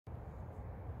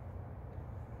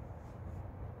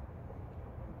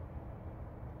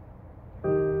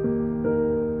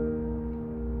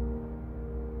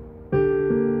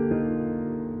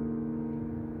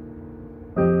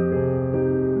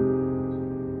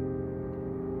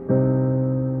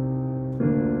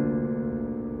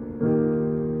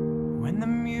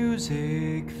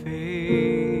music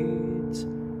fades,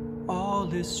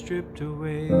 all is stripped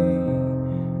away,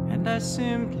 and I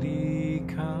simply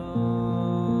come,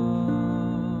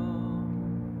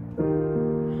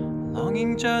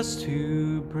 longing just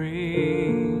to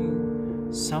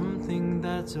bring something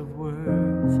that's of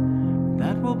worth,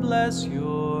 that will bless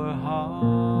your heart.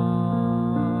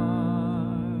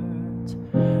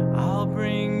 I'll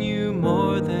bring you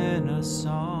more than a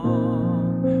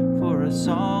song, for a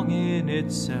song in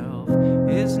itself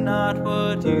is not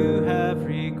what you have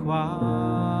required.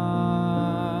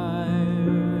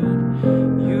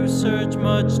 You search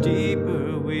much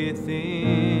deeper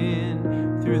within,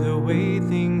 through the way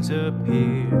things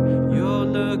appear. You're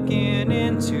looking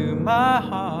into my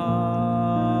heart.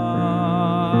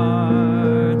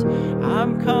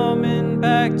 I'm coming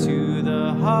back to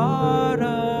the heart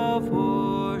of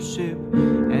worship,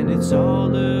 and it's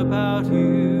all about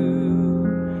you.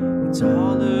 It's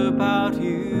all about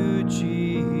you,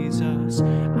 Jesus.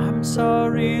 I'm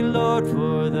sorry, Lord,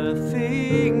 for the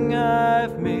thing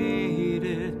I've made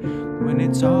it, when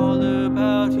it's all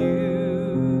about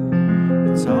you.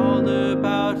 It's all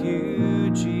about you,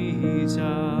 Jesus.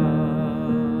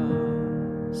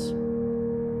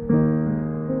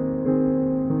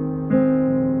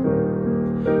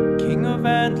 King of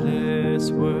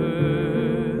endless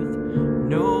worth,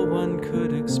 no one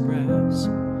could express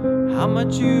how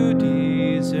much you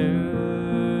deserve.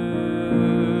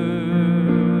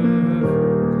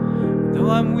 Though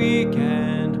I'm weak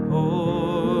and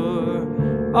poor,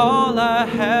 all I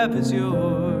have is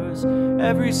yours,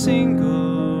 every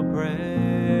single breath.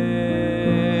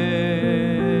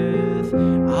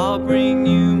 I'll bring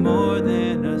you more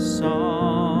than a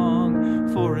song,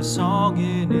 for a song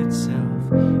in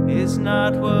itself is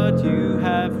not what you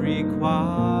have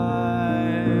required.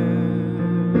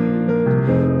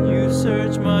 You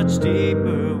search much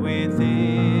deeper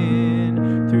within,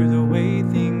 through the way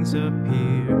things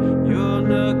appear. You're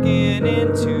looking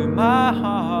into my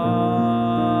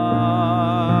heart.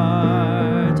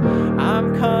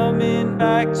 I'm coming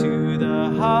back to the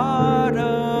heart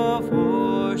of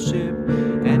worship,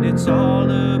 and it's all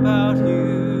about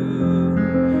you.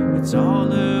 It's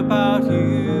all about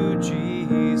you,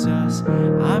 Jesus.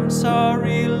 I'm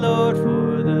sorry, Lord,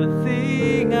 for the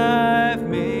thing I've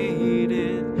made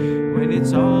it, when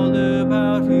it's all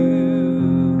about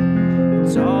you.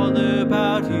 It's all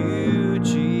about you,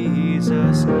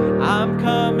 Jesus. I'm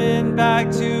coming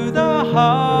back to the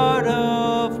heart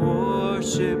of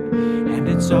worship, and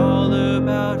it's all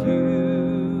about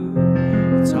you.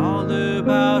 It's all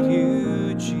about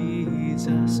you,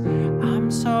 Jesus. I'm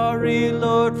sorry,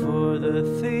 Lord, for the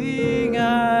thing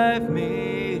I've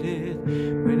made it,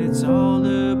 when it's all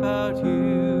about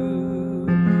you.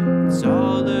 It's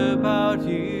all about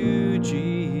you,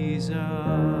 Jesus.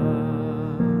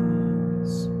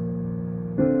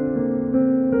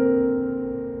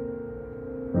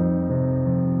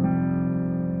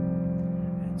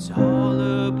 It's all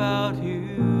about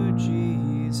you,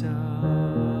 Jesus.